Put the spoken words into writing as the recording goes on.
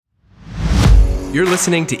You're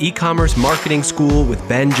listening to E-Commerce Marketing School with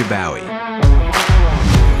Ben Jabawi.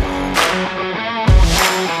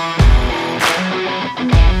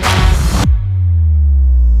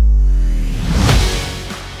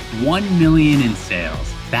 $1 million in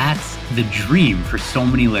sales. That's the dream for so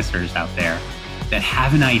many listeners out there that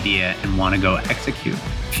have an idea and want to go execute.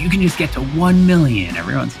 If you can just get to 1 million,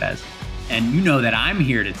 everyone says. And you know that I'm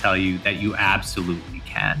here to tell you that you absolutely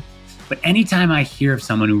can. But anytime I hear of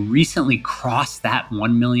someone who recently crossed that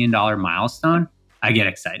 $1 million milestone, I get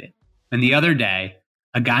excited. And the other day,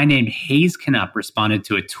 a guy named Hayes Knupp responded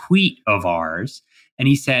to a tweet of ours. And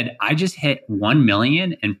he said, I just hit 1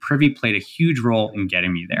 million and Privy played a huge role in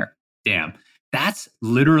getting me there. Damn, that's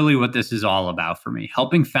literally what this is all about for me.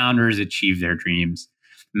 Helping founders achieve their dreams,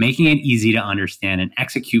 making it easy to understand and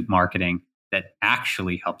execute marketing that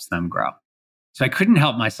actually helps them grow. So I couldn't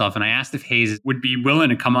help myself. And I asked if Hayes would be willing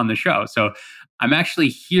to come on the show. So I'm actually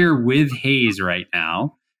here with Hayes right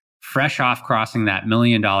now, fresh off crossing that $1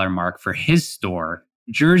 million mark for his store,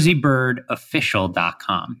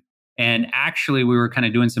 jerseybirdofficial.com. And actually, we were kind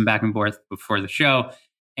of doing some back and forth before the show.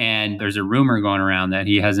 And there's a rumor going around that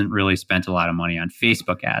he hasn't really spent a lot of money on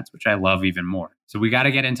Facebook ads, which I love even more. So we got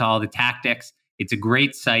to get into all the tactics. It's a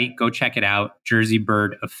great site. Go check it out,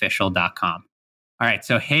 jerseybirdofficial.com. All right.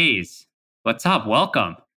 So Hayes, what's up?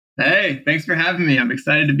 Welcome. Hey, thanks for having me. I'm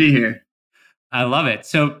excited to be here. I love it.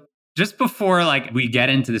 So just before we get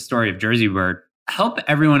into the story of Jersey Bird, help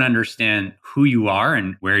everyone understand who you are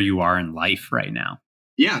and where you are in life right now.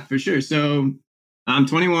 Yeah, for sure. So I'm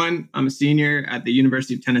 21. I'm a senior at the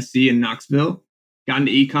University of Tennessee in Knoxville. Got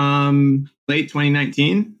into e-com late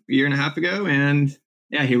 2019, a year and a half ago. And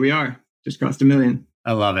yeah, here we are. Just crossed 1 million.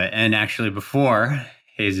 I love it. And actually, before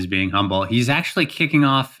Hayes is being humble, he's actually kicking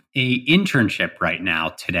off a internship right now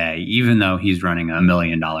today, even though he's running $1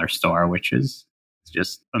 million store, which is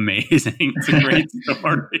just amazing. It's a great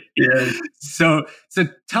story. Yeah. So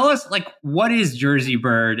tell us, what is Jersey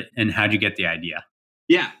Bird and how'd you get the idea?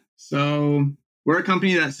 Yeah. So we're a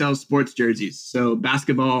company that sells sports jerseys. So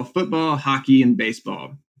basketball, football, hockey, and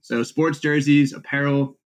baseball. So sports jerseys,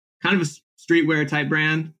 apparel, kind of a streetwear type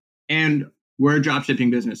brand. And we're a drop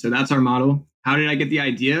shipping business. So that's our model. How did I get the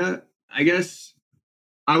idea? I guess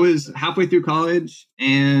I was halfway through college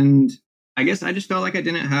and I guess I just felt like I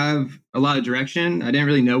didn't have a lot of direction. I didn't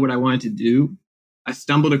really know what I wanted to do. I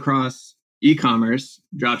stumbled across e-commerce,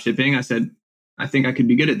 drop shipping. I said, I think I could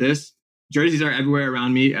be good at this. Jerseys are everywhere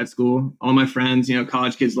around me at school. All my friends,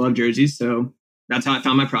 college kids love jerseys. So that's how I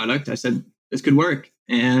found my product. I said, this could work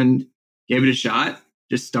and gave it a shot,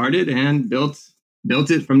 just started and built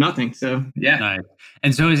it from nothing. So yeah. Nice.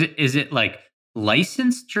 And so is it like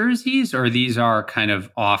licensed jerseys or these are kind of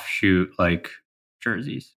offshoot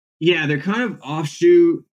jerseys? Yeah, they're kind of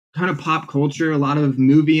offshoot, kind of pop culture, a lot of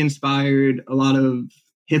movie inspired, a lot of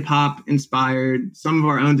hip hop inspired, some of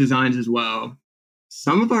our own designs as well.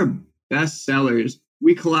 Some of our best sellers,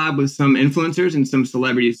 we collab with some influencers and some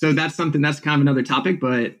celebrities. So that's kind of another topic,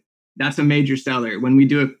 but that's a major seller when we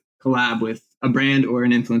do a collab with a brand or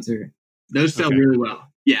an influencer. Those sell really well.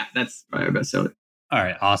 Yeah, that's probably our best seller. All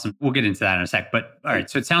right, awesome. We'll get into that in a sec. But all right,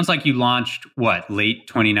 so it sounds like you launched late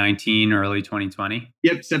 2019, early 2020?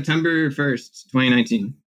 Yep, September 1st,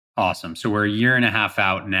 2019. Awesome. So we're a year and a half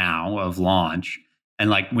out now of launch. And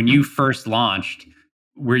when you first launched,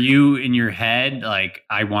 were you in your head,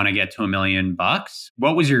 I want to get to $1 million?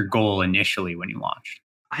 What was your goal initially when you launched?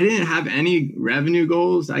 I didn't have any revenue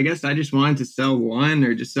goals. I guess I just wanted to sell one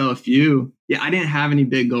or just sell a few. Yeah, I didn't have any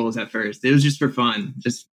big goals at first. It was just for fun,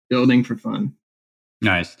 just building for fun.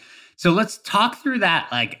 Nice. So let's talk through that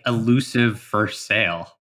elusive first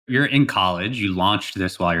sale. You're in college. You launched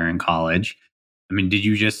this while you're in college. I mean, did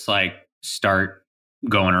you just start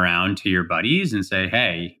going around to your buddies and say,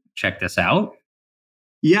 hey, check this out?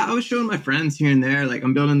 Yeah, I was showing my friends here and there,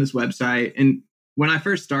 I'm building this website. And when I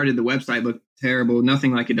first started, the website looked terrible,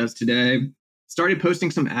 nothing like it does today. Started posting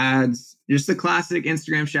some ads, just the classic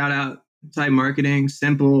Instagram shout out type marketing,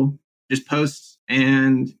 simple, just posts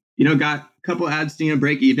and, got a couple ads to,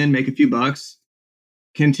 break even, make a few bucks,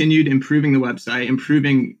 continued improving the website,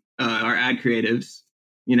 improving our ad creatives,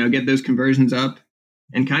 get those conversions up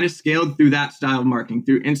and kind of scaled through that style of marketing,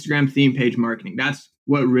 through Instagram theme page marketing. That's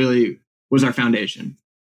what really was our foundation.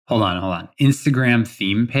 Hold on. Instagram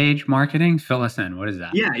theme page marketing? Fill us in. What is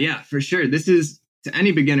that? Yeah, for sure. This is to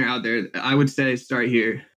any beginner out there. I would say start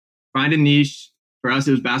here. Find a niche. For us,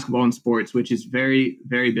 it was basketball and sports, which is very,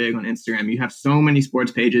 very big on Instagram. You have so many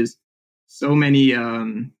sports pages, so many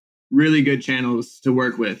really good channels to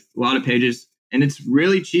work with, a lot of pages. And it's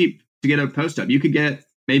really cheap to get a post up. You could get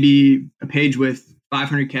maybe a page with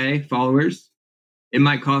 500K followers. It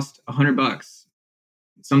might cost $100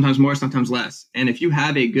 sometimes more, sometimes less. And if you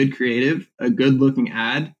have a good creative, a good looking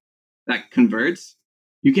ad that converts,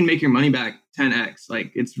 you can make your money back 10x.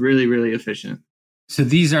 Like it's really, really efficient. So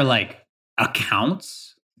these are like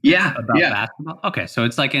accounts about basketball? Okay, so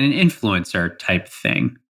it's like an influencer type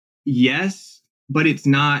thing. Yes, but it's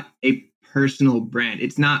not a personal brand.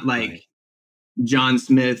 It's not like John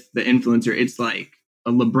Smith, the influencer. It's like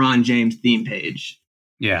a LeBron James theme page.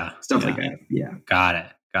 Yeah. Stuff like that. Yeah. Got it.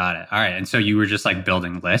 All right. And so you were just like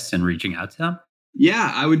building lists and reaching out to them?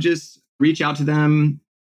 Yeah, I would just reach out to them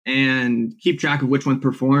and keep track of which ones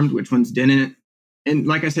performed, which ones didn't. And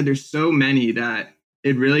like I said, there's so many that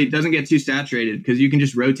it really doesn't get too saturated because you can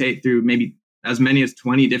just rotate through maybe as many as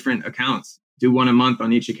 20 different accounts, do one a month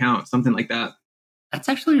on each account, something like that. That's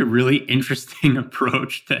actually a really interesting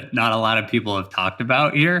approach that not a lot of people have talked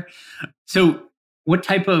about here. So what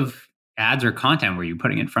type of ads or content were you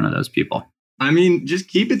putting in front of those people? I mean, just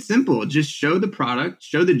keep it simple. Just show the product,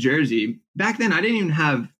 show the jersey. Back then, I didn't even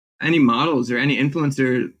have any models or any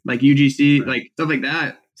influencer like UGC, like stuff like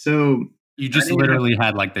that. So you just literally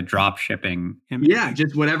had like the drop shipping. Yeah,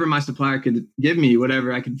 just whatever my supplier could give me,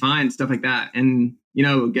 whatever I could find, stuff like that. And,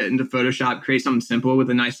 get into Photoshop, create something simple with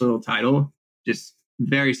a nice little title. Just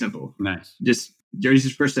very simple. Nice. Just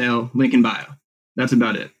jerseys for sale, link in bio. That's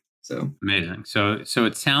about it. So amazing. So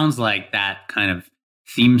it sounds like that kind of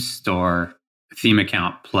theme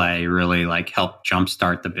account play really like helped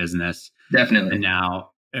jumpstart the business. Definitely. And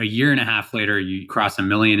now a year and a half later, you cross 1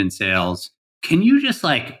 million in sales. Can you just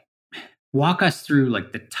like walk us through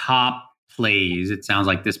like the top plays? It sounds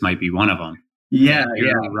like this might be one of them. Yeah.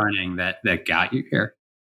 Running that got you here.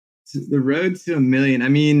 So the road to 1 million. I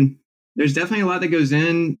mean, there's definitely a lot that goes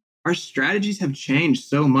in. Our strategies have changed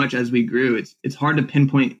so much as we grew. It's hard to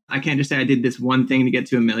pinpoint. I can't just say I did this one thing to get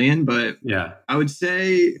to 1 million, but yeah, I would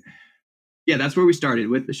say, that's where we started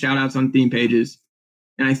with the shout outs on theme pages.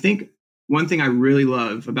 And I think one thing I really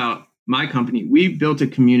love about my company, we built a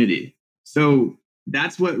community. So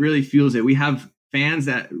that's what really fuels it. We have fans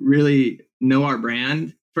that really know our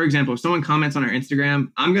brand. For example, if someone comments on our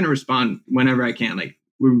Instagram, I'm going to respond whenever I can. Like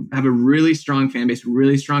we have a really strong fan base,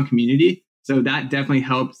 really strong community. So that definitely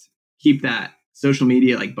helps keep that social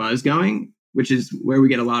media like buzz going, which is where we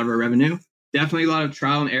get a lot of our revenue. Definitely a lot of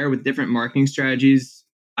trial and error with different marketing strategies.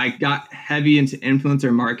 I got heavy into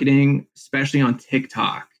influencer marketing, especially on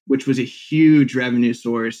TikTok, which was a huge revenue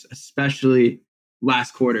source, especially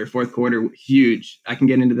last quarter, fourth quarter, huge. I can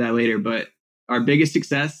get into that later, but our biggest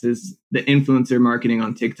success is the influencer marketing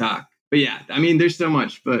on TikTok. But yeah, I mean, there's so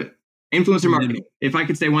much, but influencer marketing, if I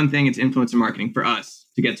could say one thing, it's influencer marketing for us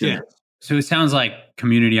to get to it. So it sounds like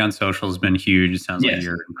community on social has been huge. It sounds like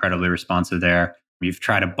you're incredibly responsive there. You've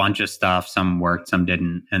tried a bunch of stuff. Some worked, some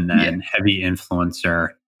didn't. And then heavy influencer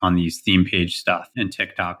on these theme page stuff and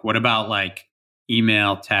TikTok. What about like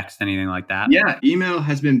email, text, anything like that? Yeah, email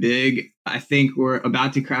has been big. I think we're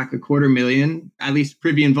about to crack 250,000, at least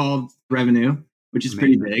Privy involved revenue, which is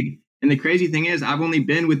pretty big. And the crazy thing is I've only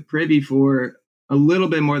been with Privy for a little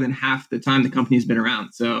bit more than half the time the company's been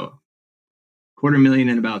around. So 250,000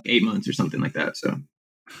 in about 8 months or something like that. So,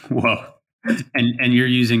 whoa. And you're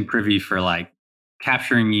using Privy for like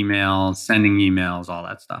capturing emails, sending emails, all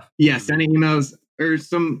that stuff. Yeah, sending emails or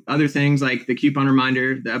some other things like the coupon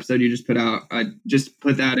reminder, the episode you just put out. I just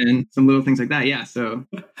put that in, some little things like that. Yeah, so.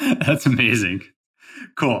 That's amazing.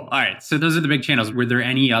 Cool. All right. So those are the big channels. Were there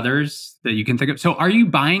any others that you can think of? So are you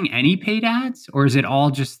buying any paid ads or is it all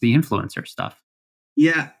just the influencer stuff?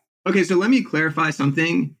 Yeah. Okay. So let me clarify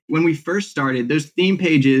something. When we first started, those theme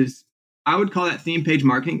pages, I would call that theme page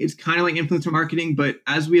marketing. It's kind of like influencer marketing, but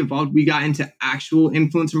as we evolved, we got into actual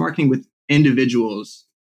influencer marketing with individuals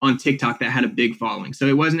on TikTok that had a big following. So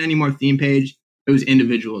it wasn't any more theme page. It was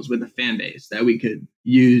individuals with a fan base that we could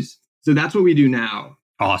use. So that's what we do now.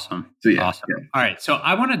 Awesome. So, awesome. Yeah. All right. So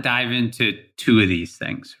I want to dive into two of these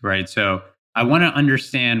things, right? So I want to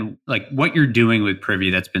understand like what you're doing with Privy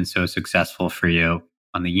that's been so successful for you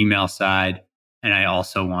on the email side. And I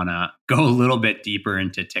also want to go a little bit deeper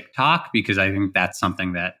into TikTok because I think that's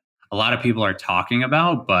something that a lot of people are talking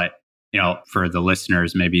about, but for the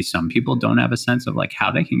listeners, maybe some people don't have a sense of like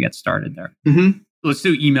how they can get started there. Mm-hmm. Let's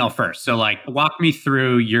do email first. So like walk me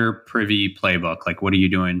through your Privy playbook. Like what are you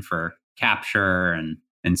doing for capture and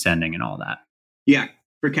sending and all that? Yeah.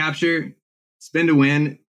 For capture, spin to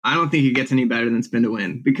win. I don't think it gets any better than spin to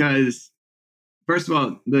win because first of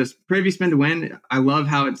all, the Privy spin to win, I love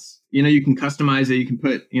how it's, you can customize it. You can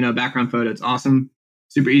put, a background photo. It's awesome.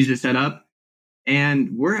 Super easy to set up. And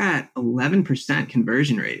we're at 11%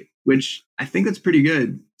 conversion rate, which I think that's pretty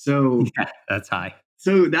good. So yeah, that's high.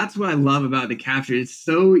 So that's what I love about the capture. It's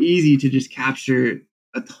so easy to just capture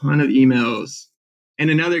a ton of emails And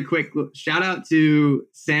another quick shout out to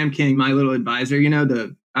Sam King, my little advisor, I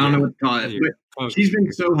don't know what to call it, but she's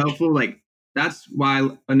been so helpful. Like that's why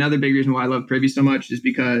another big reason why I love Privy so much is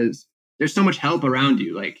because there's so much help around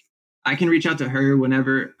you. Like I can reach out to her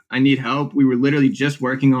whenever I need help. We were literally just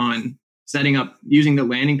working on setting up using the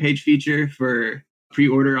landing page feature for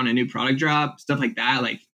pre-order on a new product drop, stuff like that.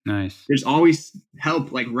 Like nice. There's always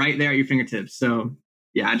help like right there at your fingertips. So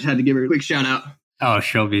yeah, I just had to give her a quick shout out. Oh,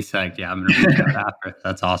 she'll be psyched. Yeah, I'm going to reach out after.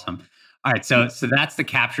 That's awesome. All right. So that's the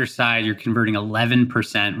capture side. You're converting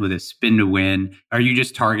 11% with a spin to win. Are you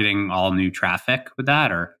just targeting all new traffic with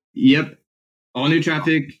that or? Yep. All new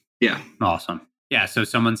traffic. Yeah. Awesome. Yeah. So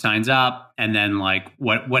someone signs up and then like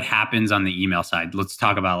what happens on the email side? Let's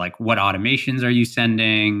talk about like what automations are you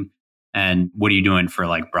sending and what are you doing for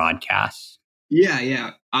like broadcasts?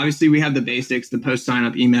 Yeah. Obviously we have the basics, the post sign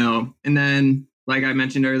up email. And then like I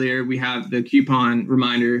mentioned earlier, we have the coupon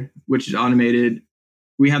reminder, which is automated.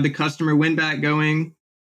 We have the customer win back going,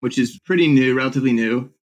 which is pretty new, relatively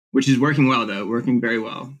new, which is working well though, working very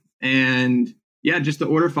well. And yeah, just the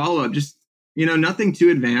order follow-up, just, nothing too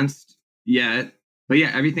advanced yet. But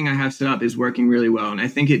yeah, everything I have set up is working really well. And I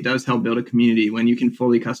think it does help build a community when you can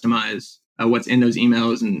fully customize what's in those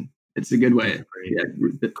emails. And it's a good way.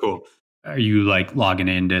 Yeah. Cool. Are you like logging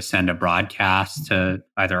in to send a broadcast to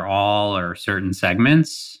either all or certain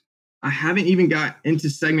segments? I haven't even got into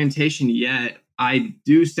segmentation yet. I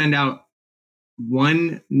do send out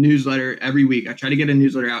one newsletter every week. I try to get a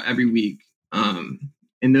newsletter out every week.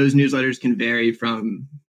 And those newsletters can vary from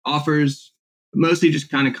offers, mostly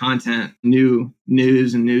just kind of content, new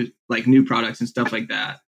news and new products and stuff like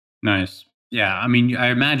that. Nice. Yeah. I mean, I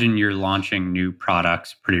imagine you're launching new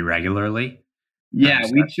products pretty regularly. Yeah,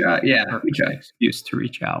 we try. Yeah, we try. Excuse to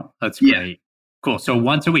reach out. That's great. Yeah. Cool. So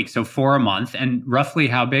once a week, so for a month. And roughly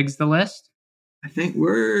how big's the list? I think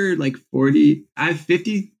we're like 40. I have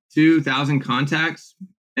 52,000 contacts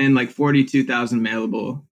and like 42,000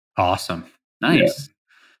 mailable. Awesome. Nice. Yeah.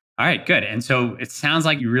 All right, good. And so it sounds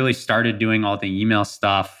like you really started doing all the email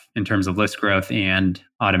stuff in terms of list growth and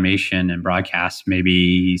automation and broadcast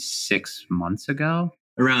maybe 6 months ago?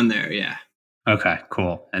 Around there, yeah. Okay,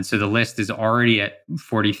 cool. And so the list is already at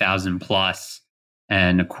 40,000 plus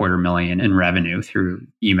and $250,000 in revenue through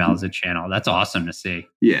email as a channel. That's awesome to see.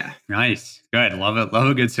 Yeah. Nice. Good. Love it. Love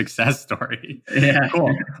a good success story. Yeah. Cool.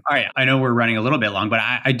 All right. I know we're running a little bit long, but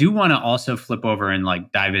I do want to also flip over and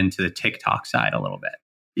like dive into the TikTok side a little bit.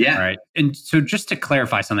 Yeah. All right. And so just to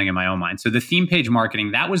clarify something in my own mind. So the theme page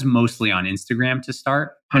marketing, that was mostly on Instagram to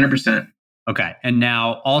start? 100%. Okay. And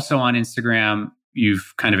now also on Instagram,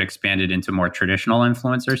 you've kind of expanded into more traditional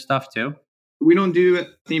influencer stuff too? We don't do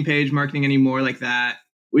theme page marketing anymore like that.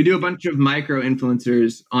 We do a bunch of micro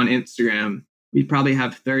influencers on Instagram. We probably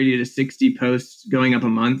have 30 to 60 posts going up a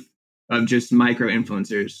month of just micro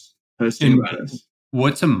influencers posting about us.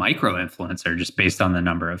 What's a micro influencer, just based on the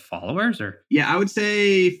number of followers? Or yeah, I would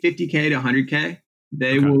say 50K to 100K.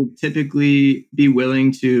 They will typically be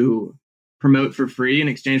willing to promote for free in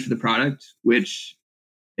exchange for the product, which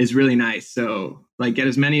is really nice. So like get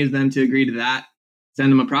as many of them to agree to that, send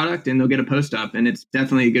them a product and they'll get a post up, and it's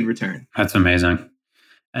definitely a good return. That's amazing.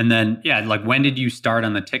 And then, yeah, like when did you start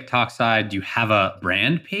on the TikTok side? Do you have a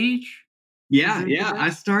brand page? Yeah. I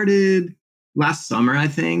started last summer, I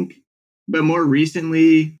think. But more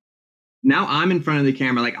recently, now I'm in front of the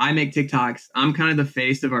camera. Like I make TikToks. I'm kind of the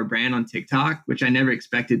face of our brand on TikTok, which I never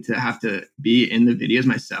expected to have to be in the videos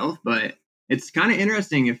myself. But it's kind of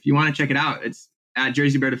interesting. If you want to check it out, it's at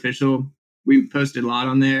Jersey Bird Official. We posted a lot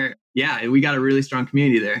on there. Yeah, we got a really strong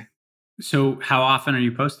community there. So how often are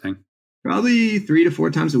you posting? Probably 3 to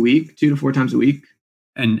 4 times a week, 2 to 4 times a week.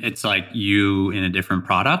 And it's like you in a different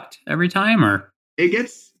product every time, or? It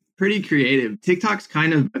gets pretty creative. TikTok's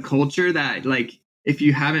kind of a culture that like, if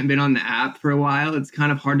you haven't been on the app for a while, it's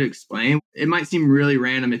kind of hard to explain. It might seem really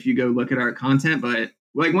random if you go look at our content, but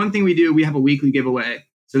like one thing we do, we have a weekly giveaway.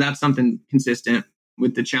 So that's something consistent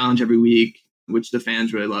with the challenge every week, which the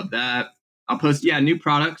fans really love that. I'll post, new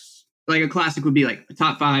products. Like a classic would be like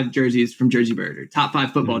top 5 jerseys from Jersey Bird or top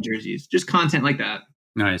 5 football jerseys, just content like that.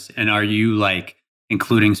 Nice. And are you like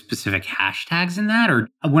including specific hashtags in that? Or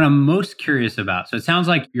what I'm most curious about, so it sounds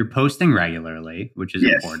like you're posting regularly, which is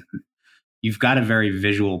important. You've got a very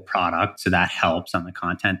visual product, so that helps on the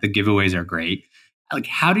content. The giveaways are great. Like,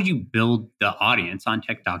 how did you build the audience on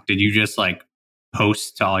TikTok? Did you just like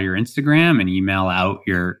post to all your Instagram and email out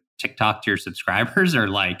your TikTok to your subscribers, or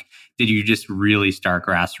like, did you just really start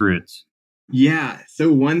grassroots? Yeah.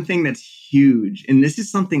 So one thing that's huge, and this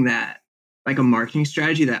is something that like a marketing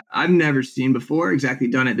strategy that I've never seen before exactly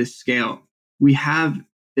done at this scale. We have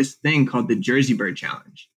this thing called the Jersey Bird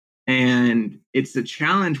Challenge. And it's a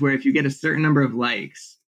challenge where if you get a certain number of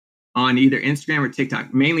likes on either Instagram or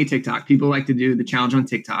TikTok, mainly TikTok, people like to do the challenge on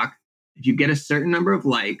TikTok. If you get a certain number of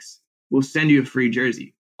likes, we'll send you a free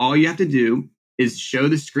jersey. All you have to do is show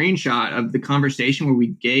the screenshot of the conversation where we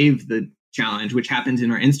gave the challenge, which happens in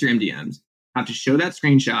our Instagram DMs. Have to show that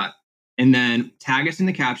screenshot and then tag us in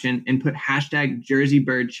the caption and put hashtag Jersey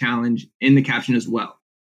Bird Challenge in the caption as well.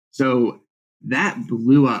 So that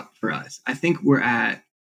blew up for us. I think we're at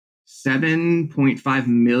 7.5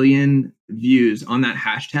 million views on that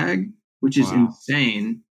hashtag, which is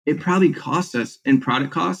insane. It probably cost us in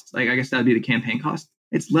product costs. Like, I guess that'd be the campaign cost.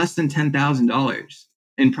 It's less than $10,000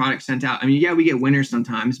 in product sent out. I mean, yeah, we get winners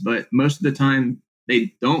sometimes, but most of the time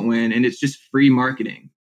they don't win, and it's just free marketing.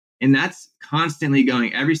 And that's constantly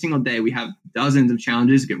going. Every single day we have dozens of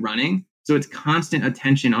challenges get running. So it's constant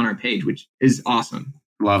attention on our page, which is awesome.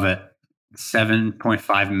 Love it.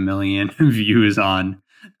 7.5 million views on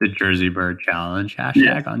the Jersey Bird Challenge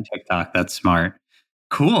hashtag on TikTok. That's smart.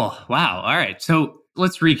 Cool. Wow. All right. So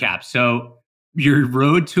let's recap. So your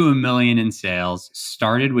road to $1 million in sales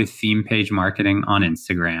started with theme page marketing on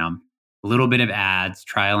Instagram, a little bit of ads,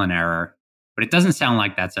 trial and error, but it doesn't sound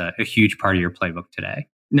like that's a huge part of your playbook today.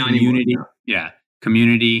 Not community. anymore, no. Yeah.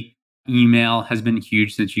 Community, email has been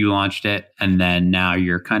huge since you launched it. And then now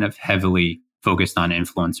you're kind of heavily focused on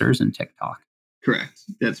influencers and TikTok. Correct.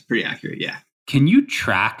 That's pretty accurate. Yeah. Can you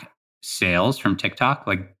track sales from TikTok?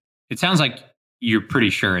 Like, it sounds like you're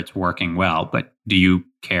pretty sure it's working well, but do you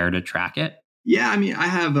care to track it? Yeah. I mean, I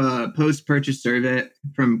have a post-purchase survey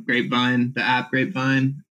from Grapevine, the app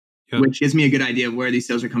Grapevine, which gives me a good idea of where these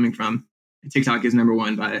sales are coming from. TikTok is number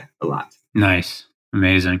one by a lot. Nice.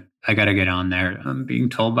 Amazing. I got to get on there. I'm being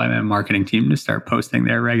told by my marketing team to start posting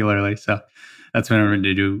there regularly. So that's what I'm going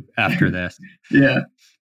to do after this. Yeah.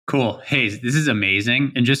 Cool. Hayes, this is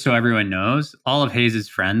amazing. And just so everyone knows, all of Hayes'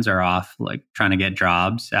 friends are off like trying to get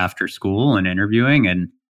jobs after school and interviewing, and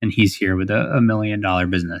he's here with a $1 million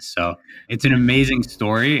business. So it's an amazing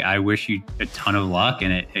story. I wish you a ton of luck,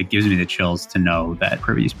 and it gives me the chills to know that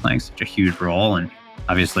Privy is playing such a huge role. And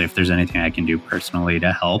obviously, if there's anything I can do personally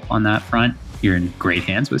to help on that front, you're in great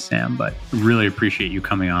hands with Sam. But really appreciate you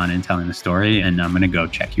coming on and telling the story. And I'm going to go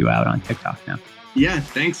check you out on TikTok now. Yeah,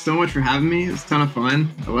 thanks so much for having me. It was a ton of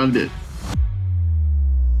fun. I loved it.